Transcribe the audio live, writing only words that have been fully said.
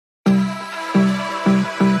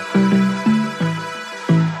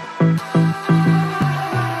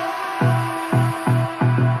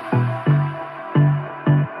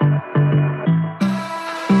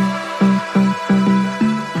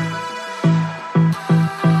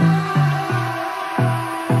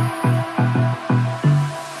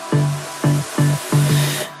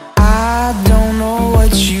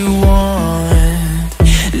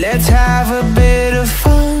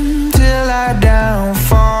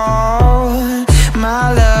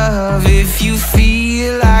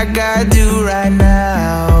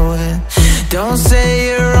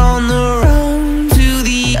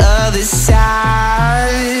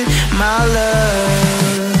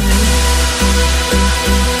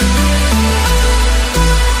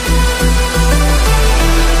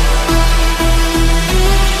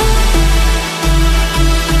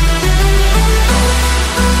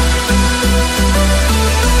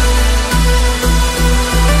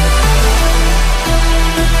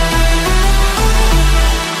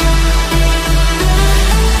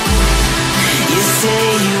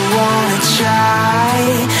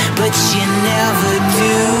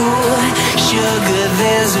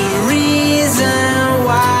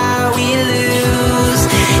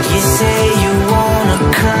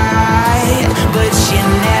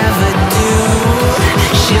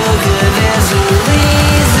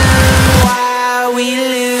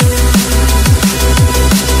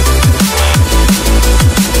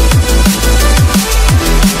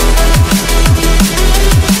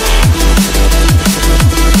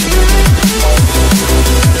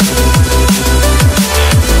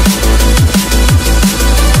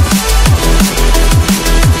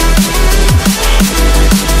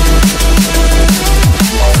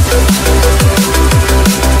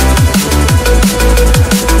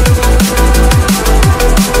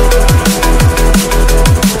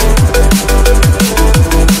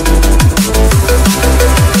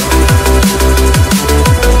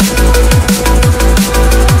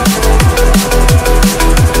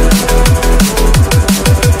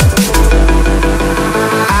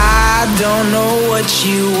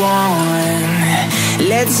on.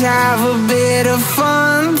 Let's have a bit of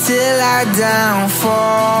fun till I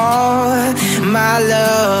downfall. My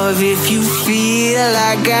love, if you feel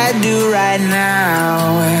like I do right now,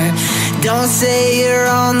 don't say you're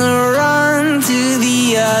on the run to the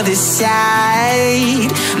other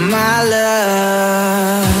side. My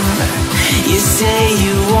love, you say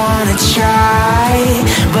you wanna try,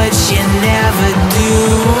 but you never do.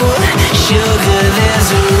 Sugar, there's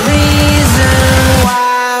a reason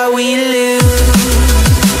why we lose.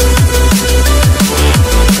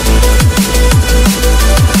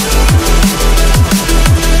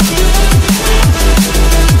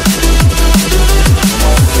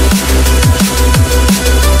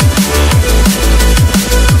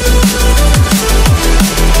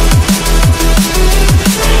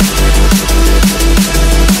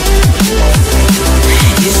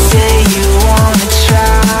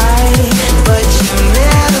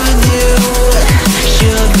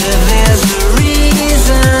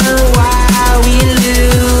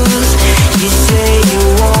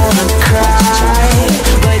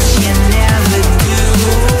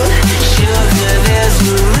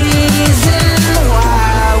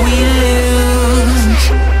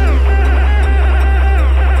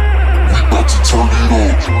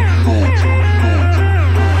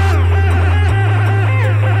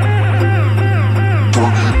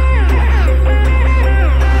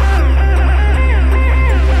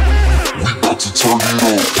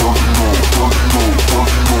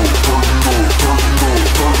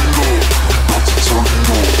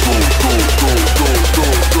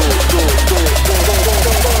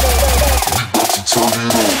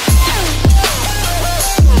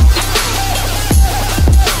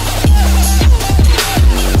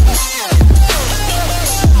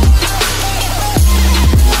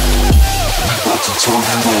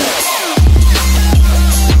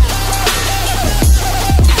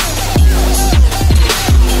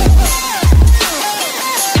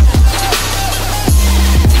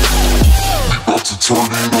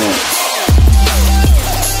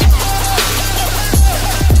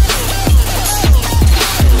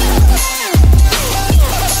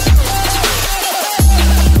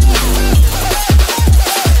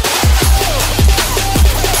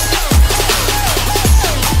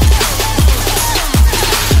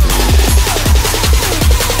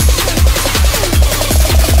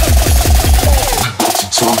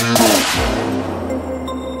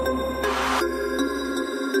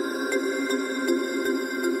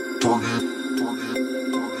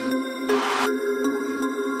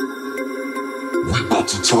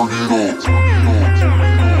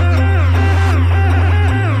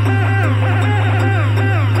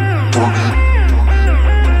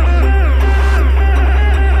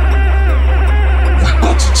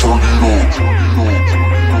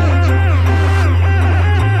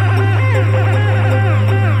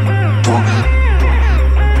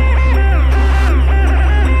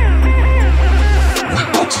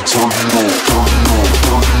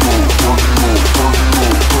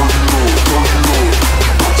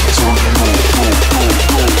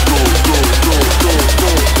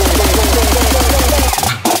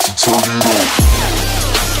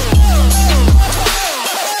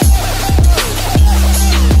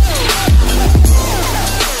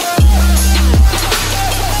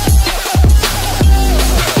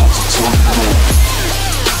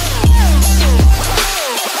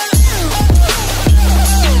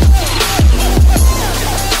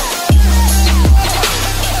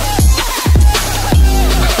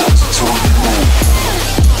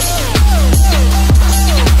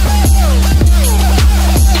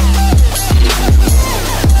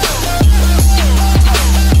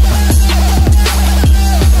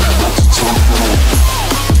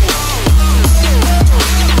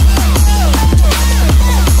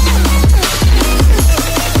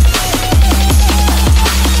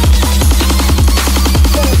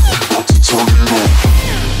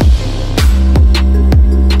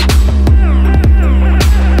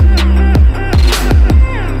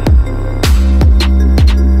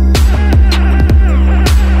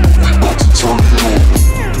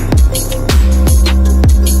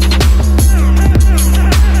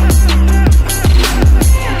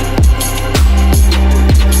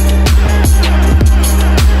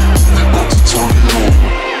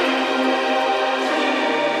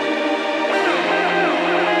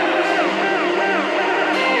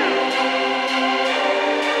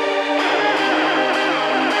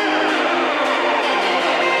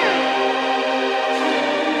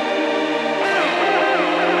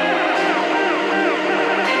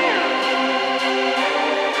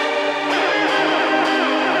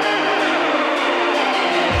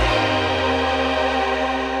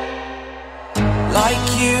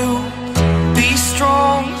 like you, be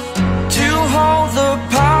strong to hold the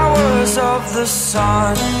powers of the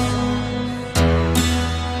sun.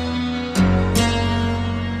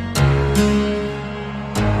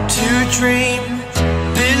 To dream,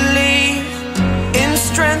 believe in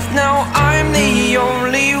strength. Now I'm the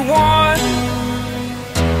only one,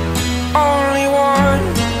 only one.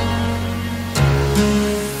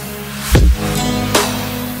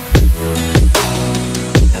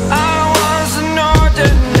 I was an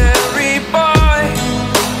ordinary boy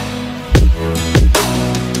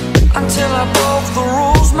until I broke the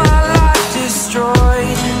rules. My life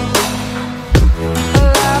destroyed,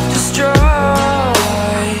 life destroyed.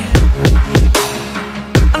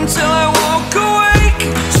 Until I woke awake,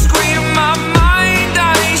 scream my mind, I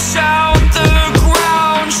shout, the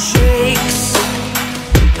ground shakes.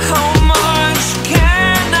 How much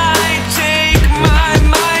can I take? My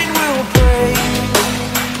mind will break.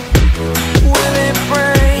 Will it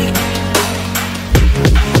break?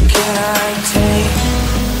 Can I take?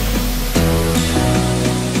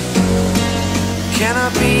 Can I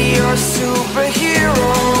be your superhero?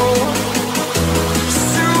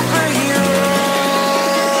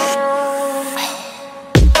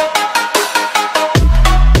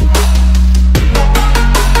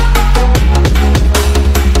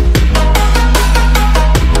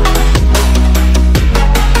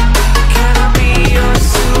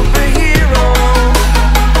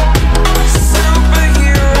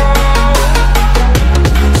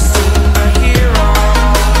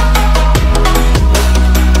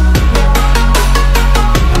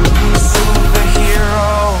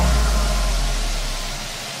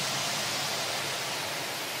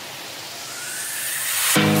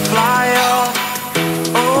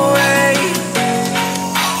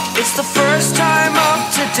 It's the first time of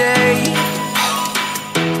today,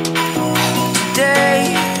 today.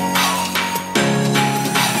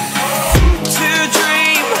 To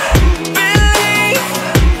dream, believe,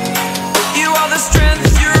 you are the strength,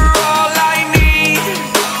 you're all I need,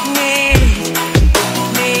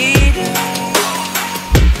 need.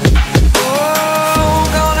 Oh,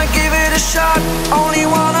 gonna give it a shot, only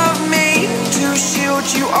one of me, to shield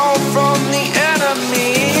you all from the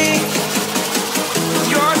enemy.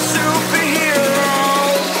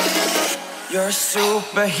 You're a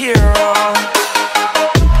superhero.